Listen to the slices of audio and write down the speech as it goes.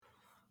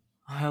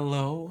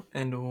Hello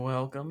and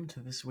welcome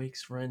to this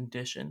week's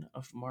rendition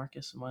of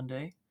Marcus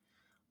Monday.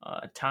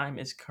 Time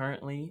is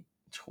currently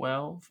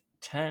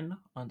 12:10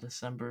 on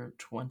December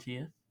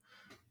 20th,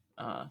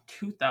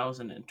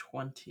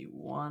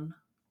 2021.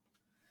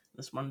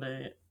 This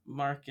Monday,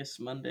 Marcus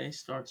Monday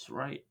starts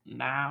right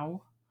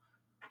now.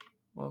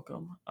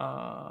 Welcome.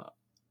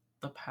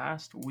 The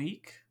past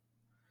week,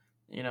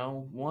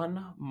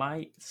 one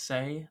might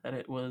say that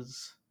it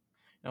was,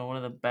 one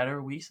of the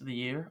better weeks of the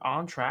year,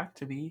 on track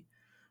to be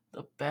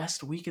the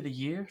best week of the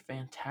year.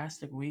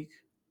 Fantastic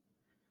week,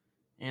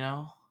 you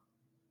know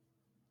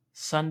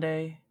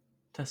Sunday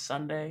to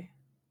Sunday,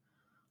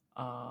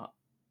 uh,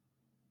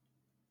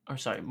 or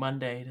sorry,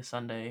 Monday to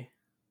Sunday,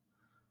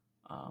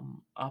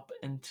 up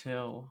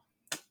until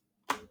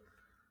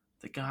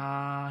the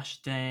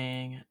gosh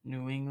dang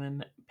New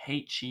England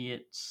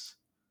Patriots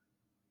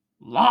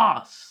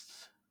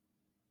lost.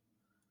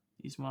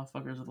 These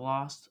motherfuckers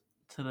lost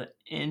to the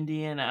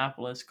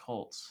Indianapolis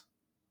Colts,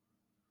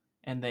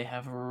 and they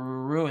have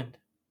ruined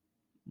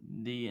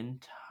the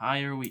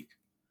entire week.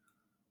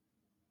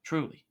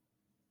 Truly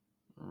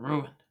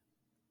ruined.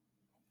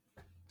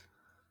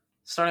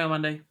 Starting on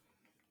Monday,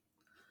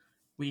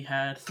 we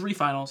had three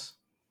finals,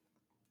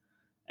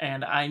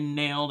 and I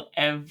nailed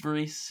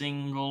every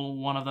single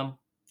one of them.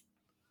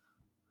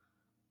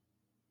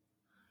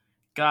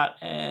 Got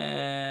these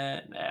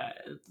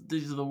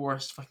are the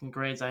worst fucking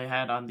grades I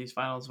had on these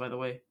finals, by the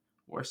way.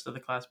 Worst of the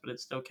class, but it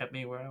still kept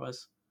me where I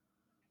was.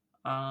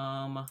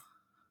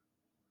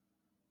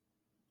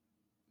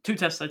 Two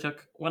tests I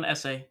took, one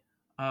essay.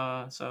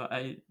 So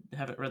I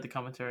haven't read the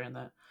commentary on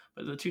that.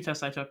 But the two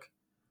tests I took,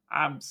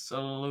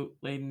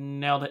 absolutely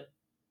nailed it.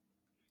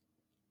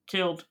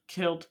 Killed.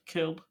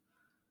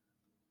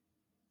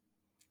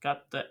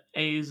 Got the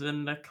A's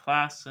in the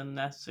class, and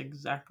that's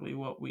exactly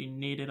what we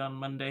needed on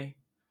Monday.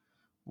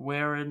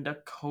 Wearing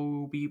the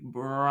Kobe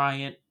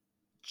Bryant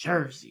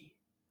jersey.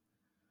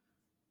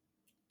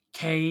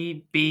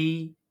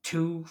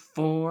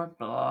 KB24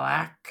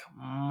 Black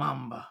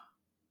Mamba.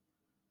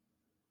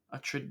 A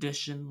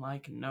tradition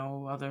like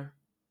no other.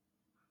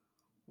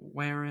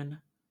 Wearing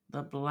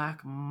the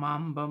Black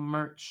Mamba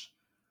merch.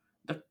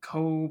 The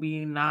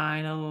Kobe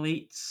 9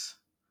 Elites.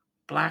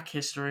 Black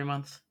History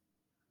Month.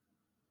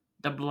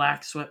 The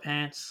black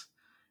sweatpants.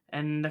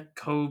 And the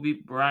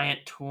Kobe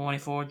Bryant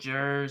 24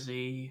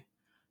 jersey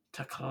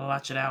to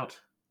clutch it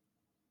out.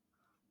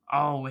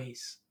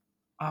 Always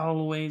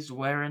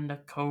wearing the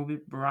Kobe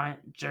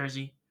Bryant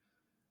jersey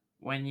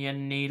when you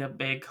need a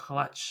big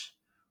clutch.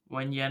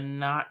 When you're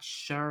not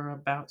sure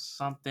about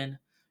something,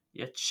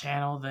 you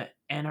channel the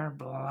inner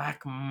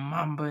Black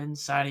Mamba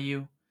inside of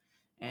you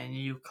and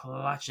you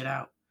clutch it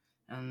out.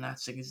 And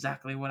that's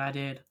exactly what I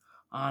did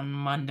on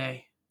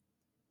Monday.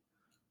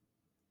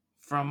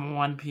 From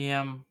 1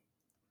 p.m.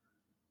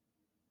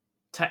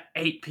 to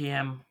 8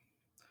 p.m.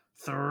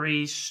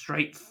 3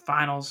 straight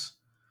finals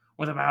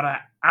with about an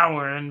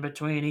hour in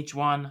between each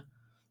one,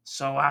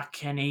 so I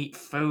can eat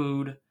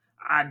food.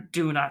 I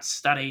do not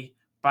study,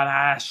 but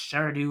I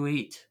sure do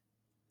eat.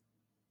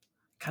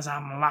 'Cause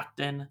I'm locked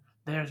in.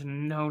 There's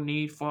no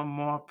need for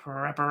more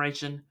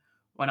preparation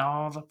when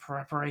all the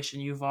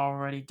preparation you've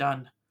already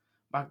done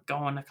by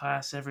going to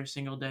class every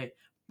single day,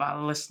 by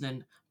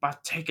listening, by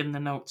taking the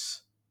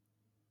notes,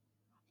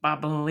 by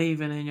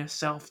believing in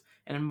yourself,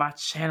 and by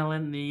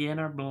channeling the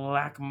inner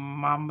Black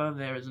Mamba.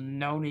 There is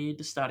no need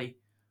to study.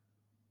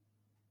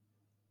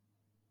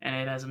 And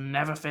it has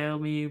never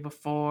failed me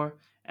before,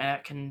 and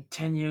it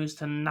continues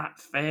to not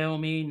fail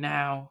me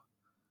now.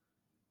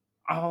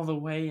 All the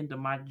way into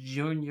my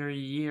junior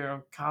year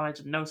of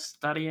college, no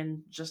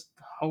studying, just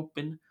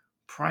hoping,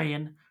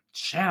 praying,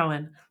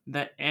 channeling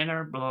the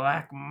inner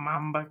Black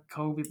Mamba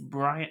Kobe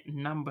Bryant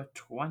number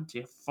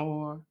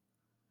 24.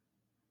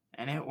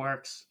 And it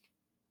works.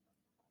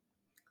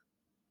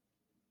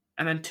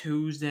 And then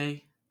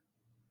Tuesday,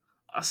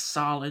 a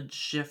solid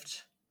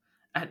shift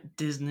at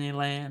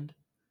Disneyland.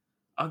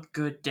 A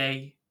good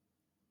day.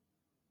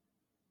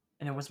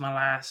 And it was my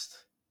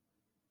last.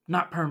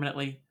 Not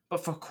permanently,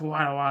 but for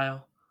quite a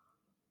while.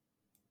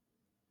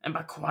 And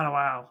by quite a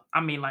while,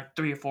 I mean like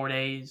 3 or 4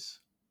 days.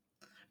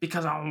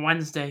 Because on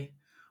Wednesday,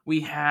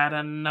 we had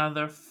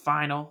another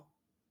final.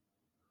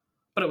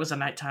 But it was a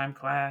nighttime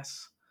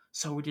class,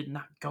 so we did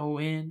not go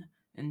in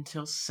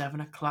until 7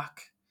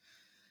 o'clock.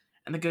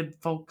 And the good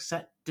folks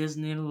at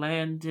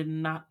Disneyland did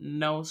not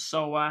know,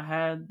 so I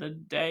had the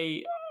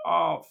day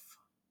off.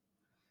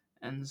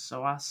 And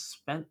so I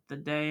spent the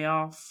day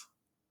off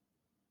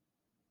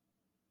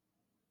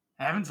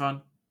having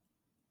fun.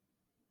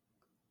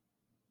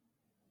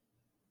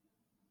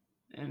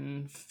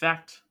 In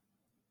fact,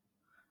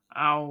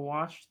 I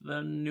watched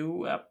the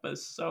new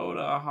episode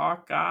of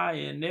Hawkeye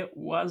and it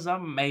was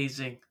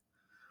amazing.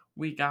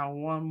 We got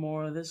one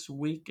more this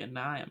week and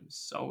I am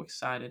so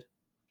excited.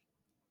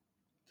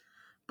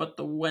 But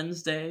the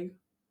Wednesday,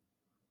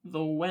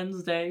 the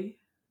Wednesday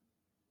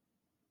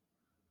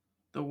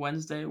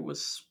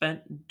was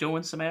spent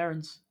doing some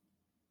errands,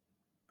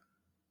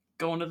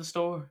 going to the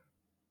store,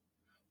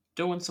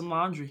 doing some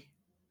laundry,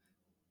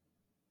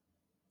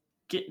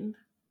 getting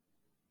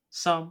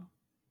some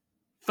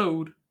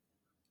food,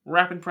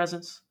 wrapping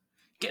presents,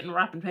 getting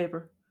wrapping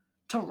paper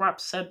to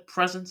wrap said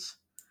presents,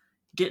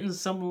 getting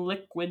some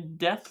liquid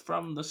death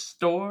from the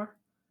store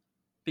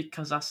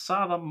because I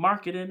saw the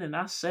marketing and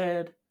I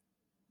said,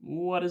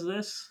 "What is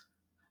this?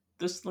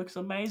 This looks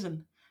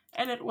amazing."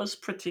 And it was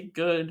pretty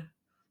good.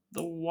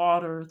 The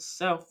water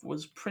itself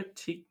was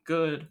pretty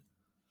good.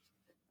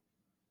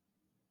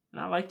 And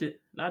I liked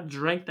it. And I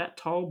drank that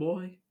tall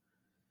boy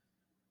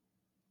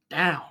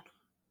down.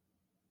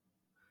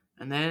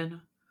 And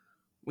then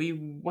we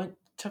went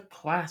to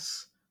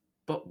class.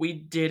 But we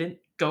didn't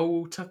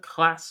go to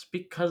class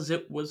because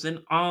it was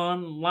an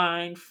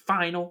online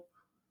final.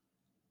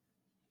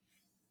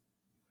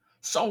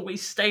 So we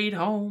stayed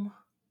home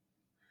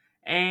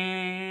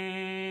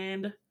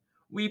and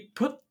we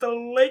put the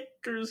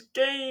Lakers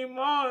game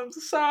on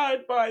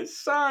side by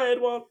side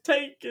while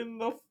taking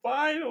the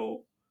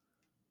final.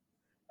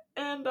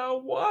 And I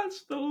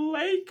watched the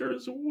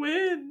Lakers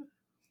win.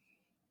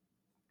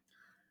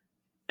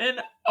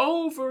 An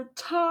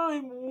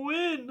overtime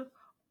win.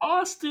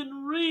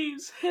 Austin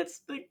Reeves hits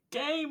the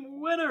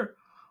game winner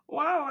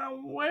while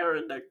I'm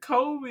wearing the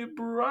Kobe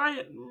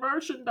Bryant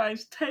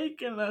merchandise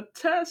taking a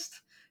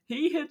test.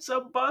 He hits a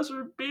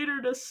buzzer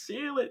beater to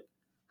seal it.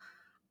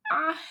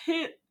 I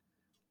hit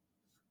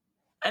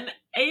an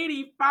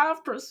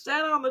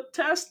 85% on the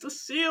test to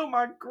seal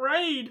my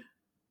grade.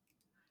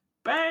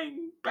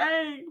 Bang,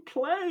 bang,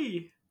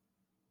 play.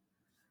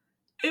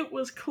 It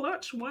was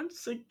clutch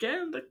once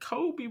again. The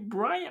Kobe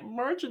Bryant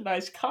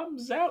merchandise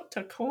comes out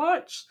to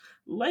clutch.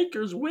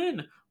 Lakers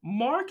win.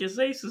 Marcus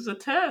aces a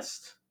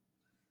test.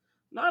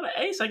 Not an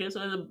ace, I guess,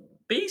 a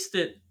beast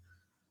it.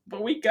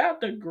 But we got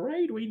the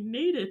grade we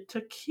needed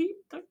to keep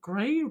the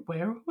grade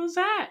where it was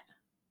at.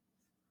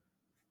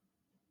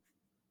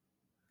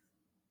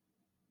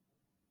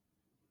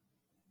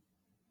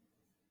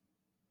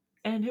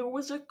 And it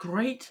was a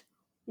great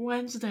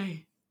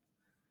Wednesday.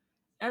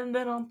 And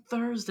then on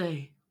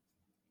Thursday,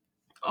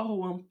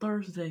 on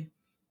Thursday,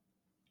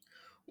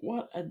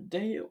 what a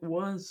day it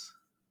was.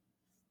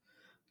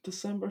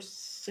 December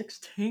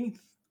 16th.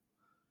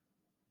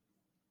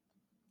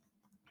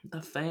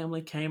 The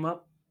family came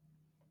up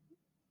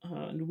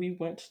and we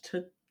went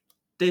to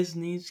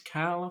Disney's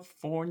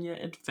California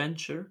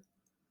Adventure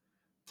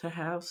to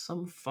have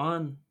some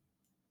fun.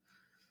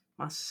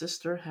 My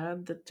sister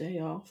had the day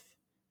off,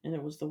 and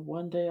it was the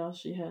one day off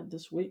she had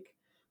this week.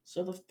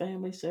 So the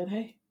family said,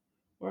 "Hey,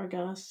 we're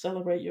gonna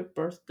celebrate your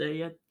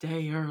birthday a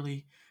day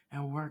early,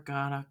 and we're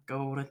gonna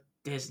go to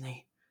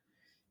Disney."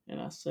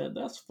 And I said,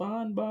 "That's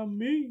fine by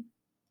me."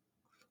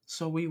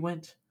 So we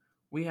went.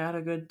 We had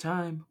a good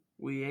time.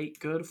 We ate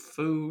good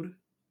food.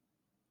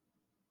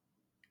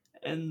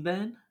 And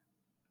then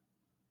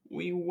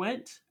we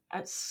went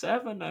at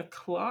 7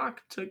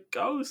 o'clock to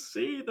go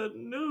see the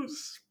new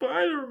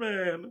Spider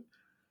Man.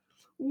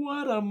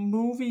 What a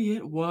movie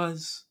it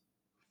was!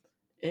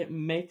 It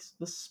makes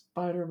the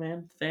Spider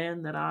Man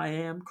fan that I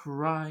am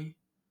cry.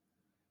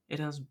 It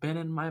has been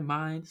in my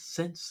mind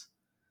since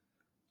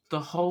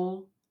the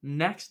whole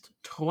next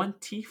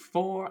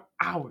 24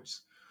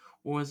 hours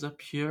was a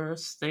pure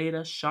state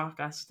of shock.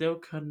 I still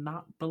could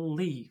not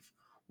believe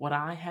what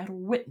I had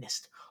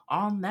witnessed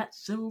on that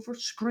silver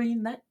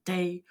screen that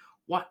day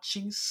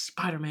watching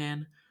Spider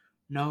Man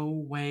No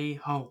Way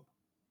Home.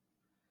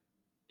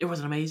 It was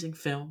an amazing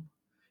film.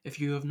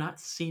 If you have not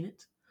seen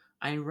it,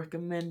 I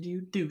recommend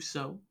you do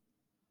so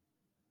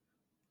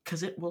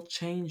because it will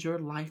change your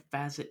life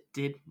as it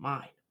did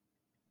mine.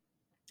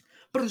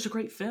 But it was a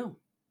great film.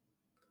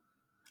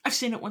 I've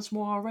seen it once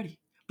more already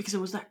because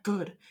it was that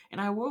good,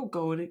 and I will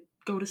go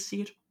to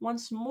see it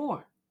once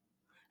more,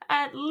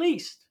 at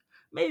least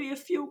maybe a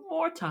few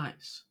more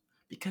times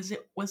because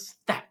it was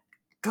that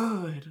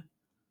good.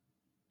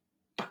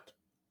 But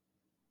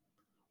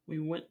we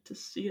went to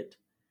see it,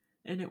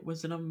 and it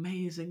was an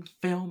amazing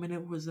film, and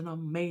it was an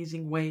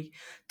amazing way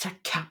to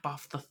cap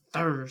off the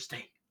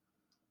Thursday.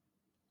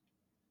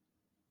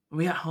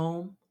 We got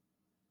home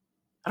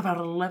at about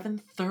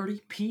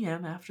 11:30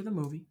 p.m. after the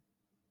movie.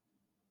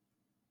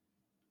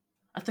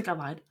 I think I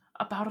lied.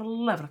 About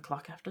 11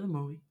 o'clock after the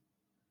movie.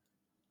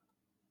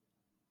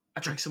 I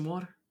drank some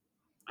water.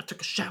 I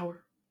took a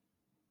shower.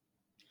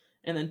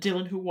 And then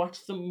Dylan, who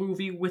watched the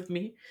movie with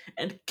me,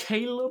 and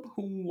Caleb,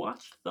 who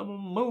watched the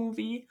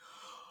movie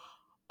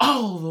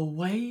all the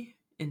way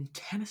in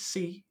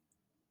Tennessee,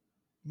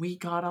 we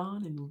got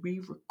on and we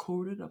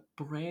recorded a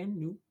brand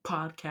new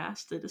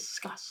podcast to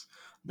discuss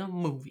the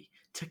movie,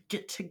 to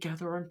get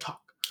together and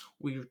talk.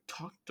 We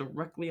talked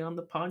directly on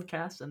the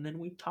podcast and then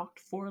we talked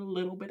for a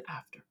little bit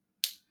after.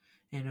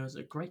 And it was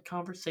a great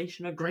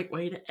conversation, a great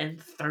way to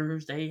end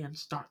Thursday and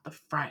start the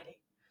Friday.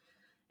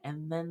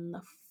 And then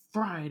the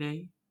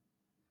Friday,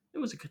 it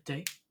was a good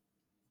day.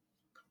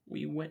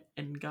 We went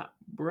and got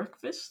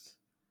breakfast.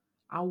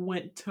 I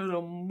went to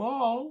the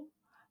mall.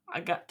 I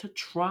got to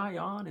try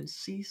on and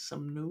see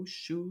some new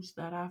shoes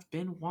that I've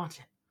been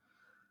wanting.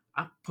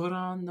 I put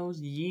on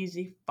those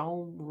Yeezy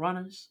foam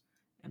runners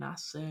and I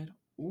said,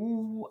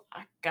 ooh,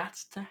 I got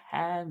to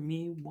have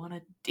me one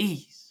of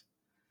these.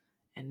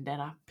 And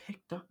then I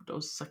picked up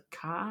those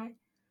Sakai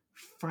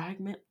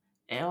Fragment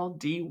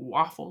LD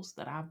waffles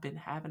that I've been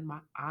having my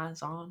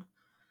eyes on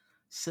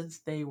since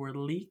they were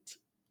leaked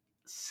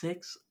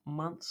 6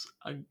 months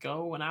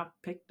ago. When I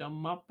picked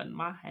them up in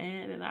my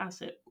hand and I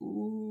said,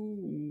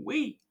 ooh,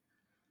 wee,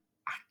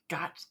 I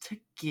got to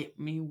get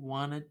me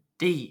one of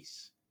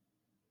these.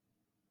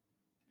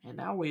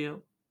 And I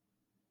will.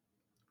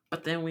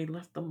 But then we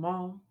left the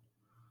mall.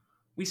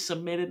 We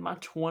submitted my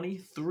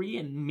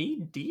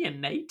 23andMe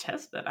DNA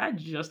test that I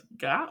just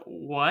got.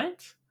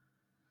 What?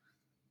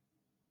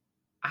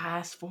 I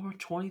asked for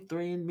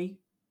 23andMe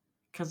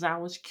because I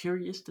was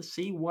curious to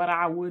see what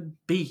I would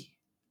be.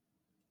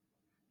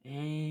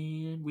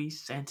 And we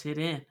sent it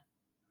in.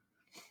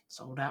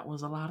 So that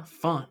was a lot of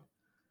fun.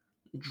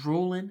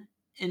 Drooling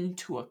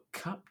into a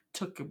cup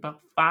took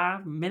about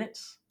 5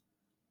 minutes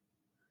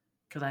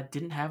because I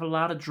didn't have a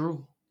lot of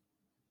drool.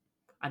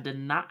 I did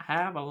not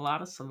have a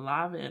lot of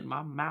saliva in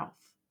my mouth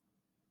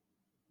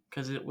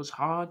because it was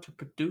hard to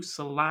produce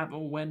saliva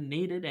when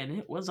needed, and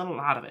it was a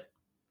lot of it.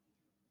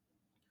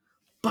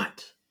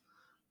 But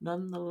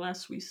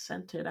nonetheless, we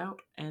sent it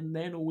out, and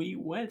then we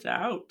went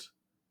out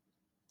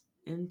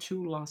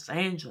into Los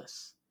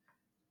Angeles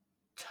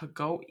to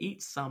go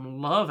eat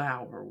some Love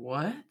Hour.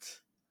 What?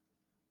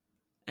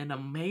 An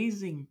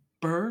amazing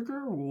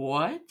burger?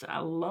 What? I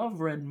love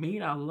red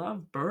meat. I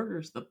love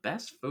burgers. The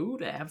best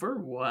food ever.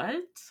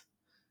 What?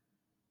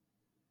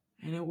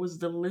 And it was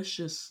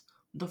delicious.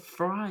 The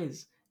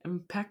fries,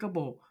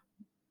 impeccable.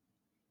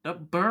 The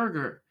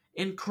burger,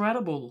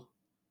 incredible.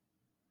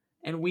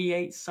 And we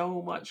ate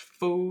so much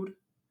food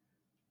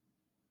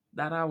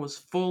that I was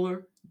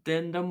fuller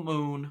than the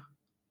moon.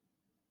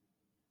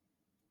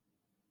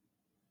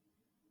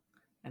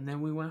 And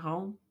then we went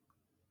home.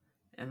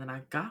 And then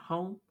I got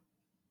home.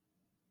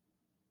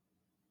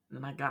 And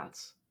then I got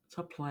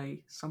to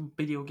play some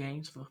video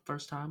games for the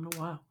first time in a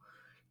while.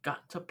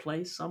 Got to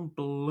play some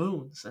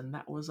balloons, and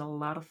that was a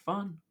lot of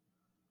fun.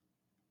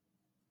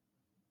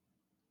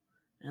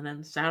 And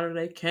then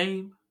Saturday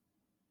came,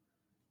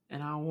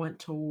 and I went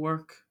to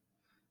work,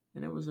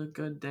 and it was a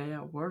good day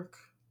at work.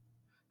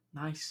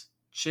 Nice,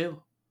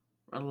 chill,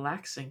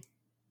 relaxing.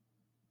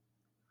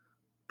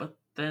 But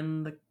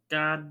then the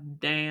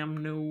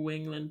goddamn New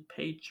England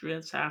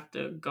Patriots have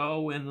to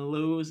go and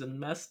lose and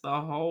mess the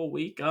whole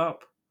week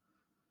up.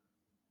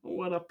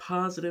 What a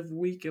positive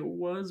week it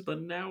was,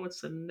 but now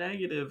it's a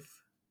negative.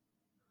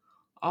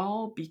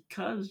 All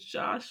because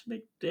Josh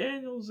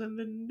McDaniels and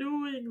the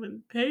New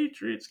England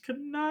Patriots could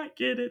not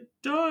get it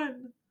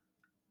done.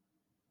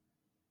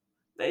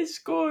 They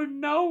scored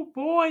no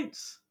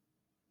points.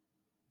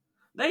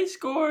 They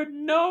scored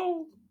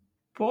no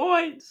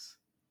points.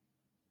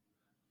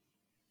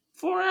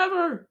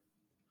 Forever.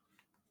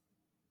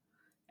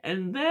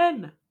 And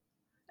then,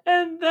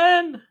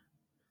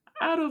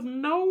 out of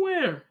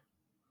nowhere,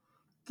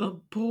 the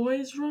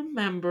boys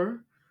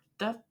remember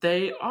that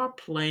they are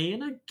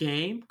playing a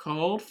game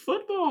called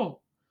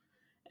football.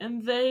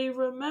 And they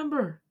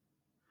remember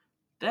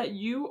that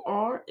you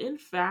are, in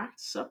fact,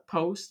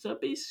 supposed to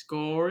be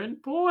scoring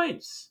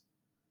points.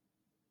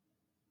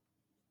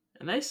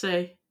 And they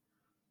say,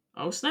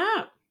 oh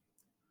snap,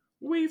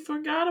 we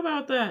forgot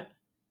about that.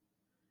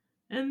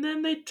 And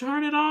then they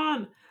turn it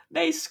on.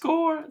 They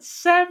score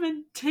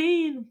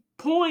 17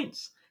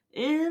 points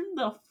in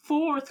the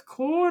fourth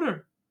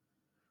quarter.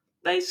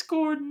 They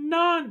scored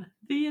none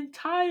the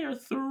entire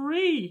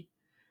three.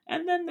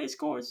 And then they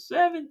scored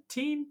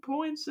 17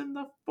 points in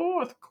the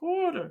fourth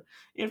quarter.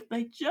 If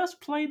they just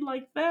played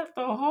like that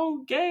the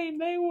whole game,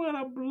 they would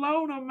have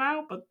blown them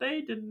out, but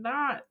they did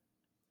not.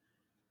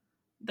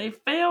 They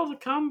failed the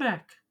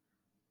comeback.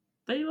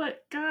 They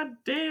let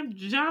goddamn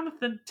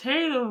Jonathan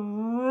Taylor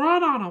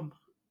run on them.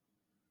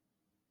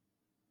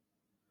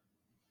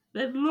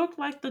 It looked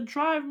like the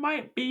drive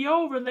might be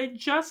over. They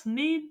just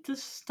need to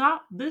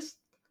stop this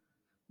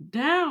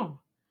down.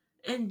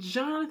 And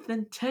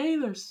Jonathan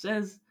Taylor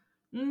says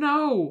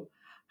no,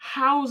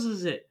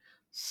 houses it.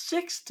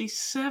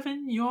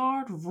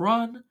 67-yard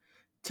run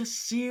to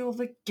seal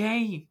the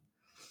game.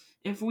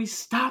 If we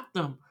stop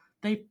them,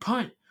 they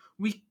punt.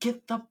 We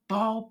get the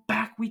ball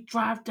back. We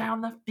drive down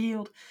the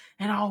field.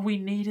 And all we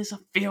need is a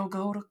field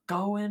goal to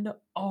go into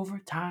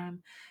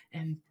overtime.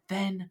 And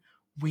then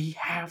we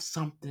have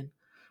something.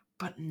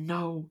 But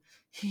no,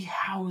 he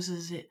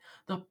houses it.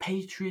 The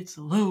Patriots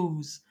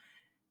lose.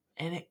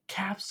 And it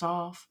caps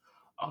off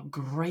a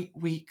great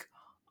week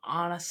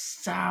on a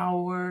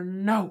sour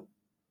note.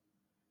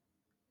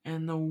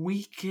 And the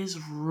week is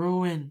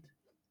ruined.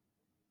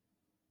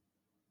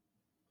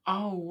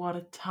 Oh, what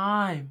a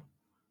time.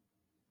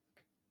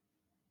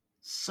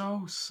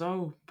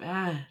 So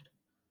bad.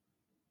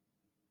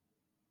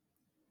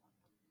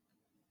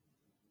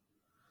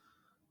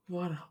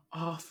 What an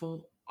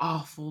awful,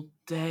 awful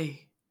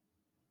day.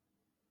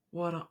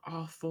 What an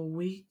awful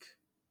week.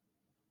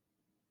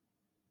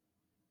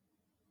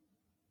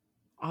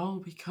 All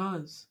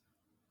because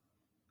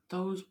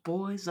those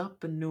boys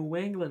up in New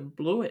England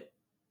blew it.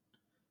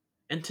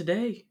 And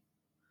today,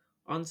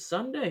 on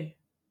Sunday,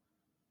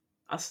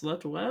 I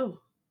slept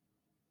well.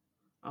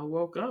 I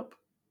woke up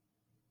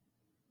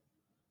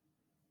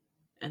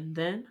and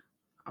then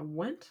I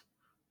went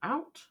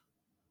out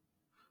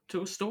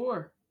to a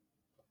store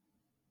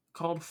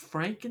called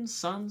Frank and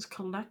Sons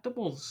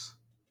Collectibles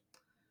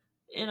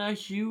in a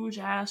huge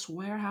ass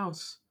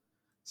warehouse.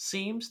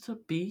 Seems to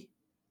be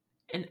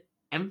an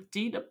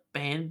emptied,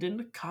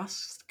 abandoned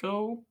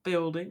Costco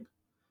building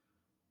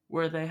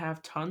where they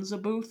have tons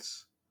of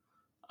booths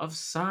of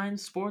signed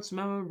sports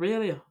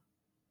memorabilia,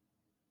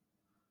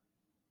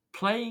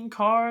 playing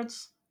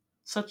cards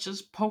such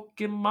as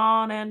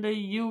Pokemon and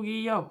Yu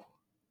Gi Oh!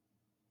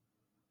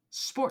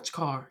 Sports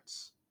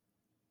cards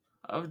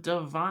of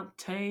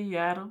Devontae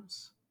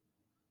Adams,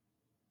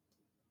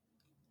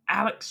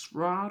 Alex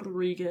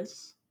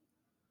Rodriguez,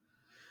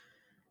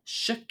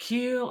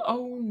 Shaquille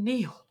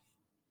O'Neal,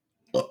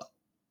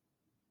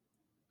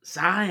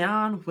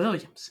 Zion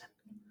Williamson,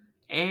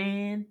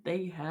 and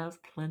they have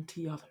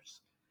plenty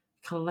others.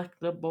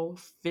 Collectible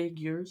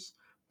figures,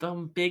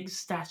 them big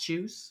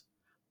statues,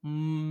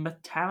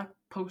 metallic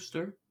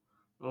poster,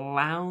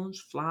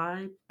 lounge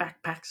fly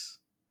backpacks,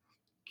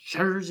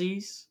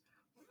 jerseys,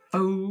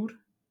 food,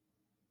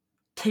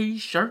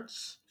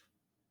 t-shirts,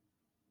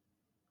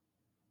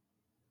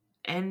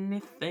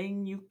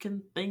 anything you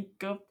can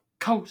think of,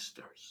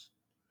 coasters.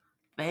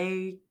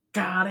 They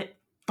got it,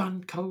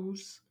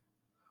 Funkos,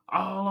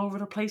 all over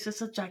the place.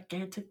 It's a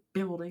gigantic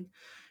building,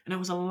 and it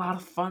was a lot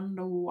of fun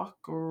to walk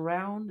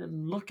around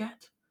and look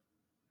at.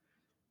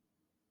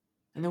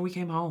 And then we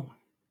came home,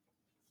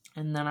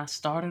 and then I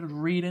started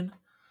reading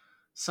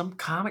some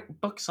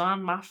comic books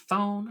on my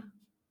phone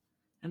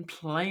and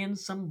playing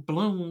some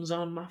balloons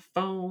on my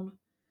phone.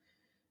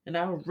 And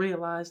I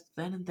realized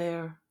then and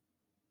there,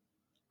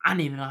 I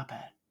need an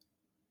iPad.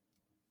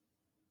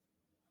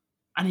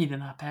 I need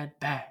an iPad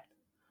bad.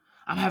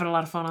 I'm having a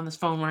lot of fun on this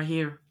phone right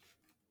here,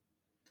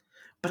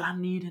 but I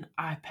need an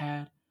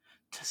iPad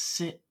to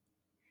sit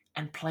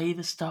and play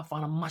the stuff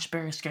on a much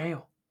bigger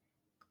scale.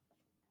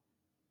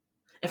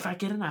 If I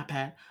get an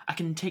iPad, I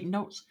can take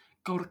notes,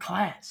 go to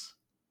class.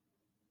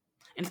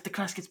 And if the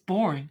class gets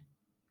boring,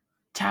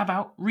 tab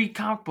out, read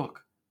comic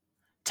book.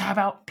 Tab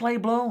out, play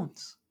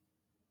balloons.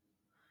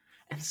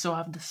 And so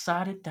I've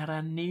decided that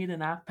I need an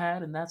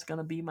iPad, and that's going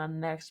to be my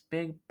next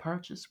big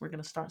purchase. We're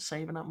going to start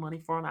saving up money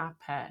for an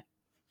iPad.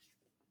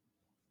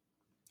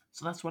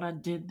 So that's what I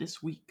did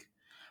this week.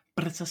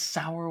 But it's a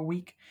sour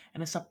week,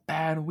 and it's a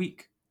bad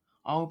week.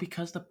 All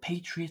because the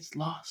Patriots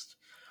lost.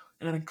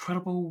 An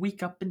incredible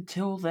week up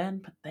until then,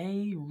 but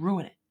they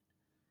ruin it.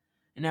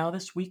 And now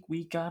this week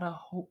we gotta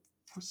hope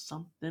for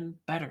something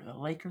better. The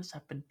Lakers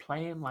have been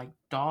playing like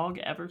dog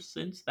ever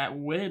since that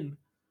win.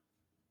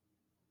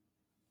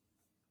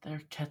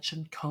 They're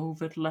catching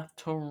COVID left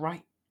to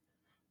right.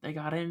 They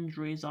got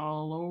injuries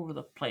all over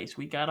the place.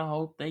 We gotta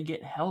hope they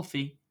get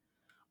healthy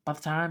by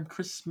the time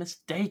Christmas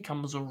Day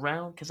comes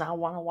around, because I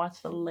want to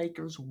watch the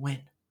Lakers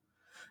win.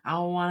 I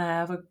want to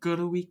have a good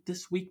week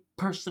this week,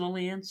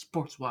 personally and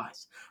sports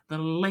wise. The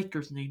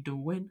Lakers need to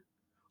win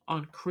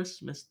on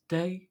Christmas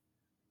Day.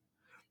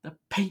 The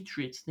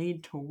Patriots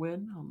need to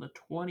win on the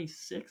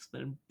 26th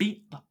and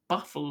beat the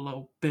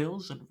Buffalo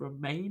Bills and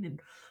remain in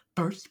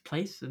first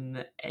place in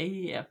the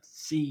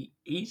AFC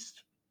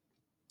East.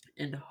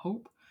 And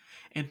hope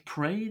and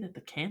pray that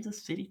the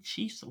Kansas City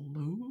Chiefs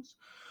lose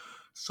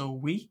so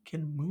we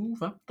can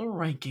move up the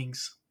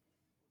rankings.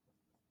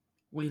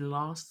 We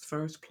lost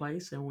first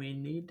place and we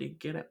need to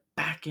get it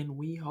back, and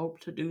we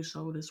hope to do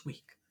so this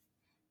week.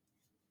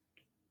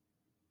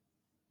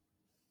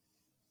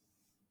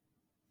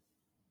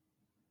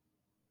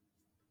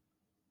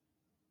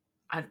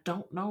 I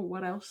don't know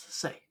what else to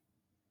say.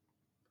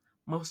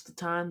 Most of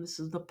the time, this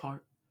is the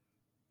part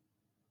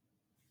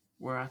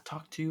where I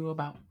talk to you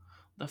about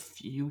the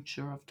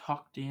future of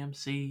Talk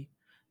DMC,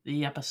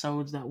 the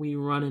episodes that we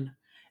running,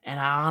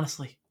 and I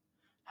honestly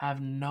have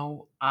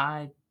no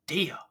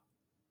idea.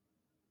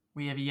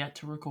 We have yet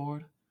to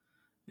record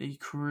the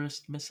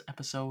Christmas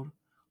episode.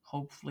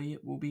 Hopefully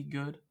it will be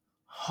good.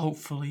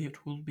 Hopefully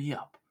it will be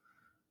up.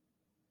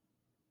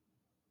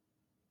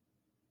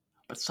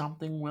 But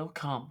something will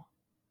come.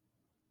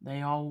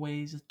 They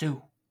always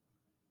do.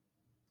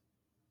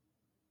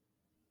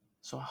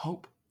 So I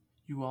hope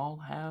you all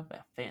have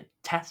a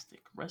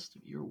fantastic rest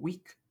of your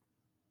week.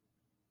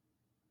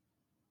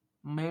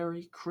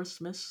 Merry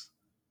Christmas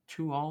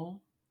to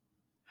all.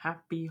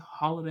 Happy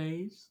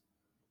holidays.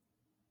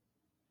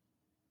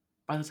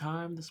 By the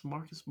time this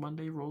Marcus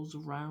Monday rolls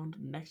around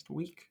next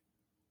week,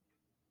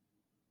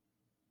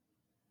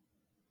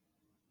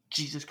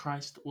 Jesus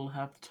Christ will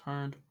have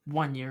turned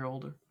 1 year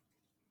older.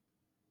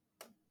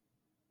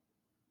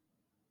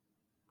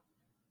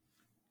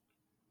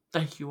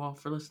 Thank you all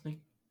for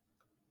listening.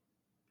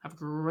 Have a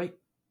great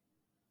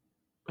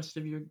rest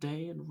of your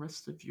day and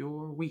rest of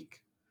your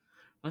week.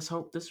 Let's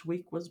hope this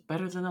week was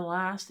better than the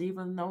last,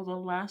 even though the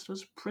last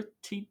was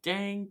pretty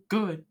dang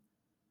good.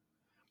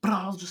 But it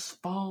all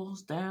just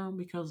falls down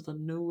because the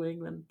New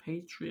England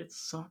Patriots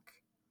suck.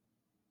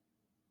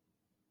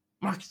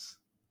 Marcus,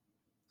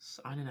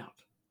 Signing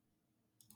out.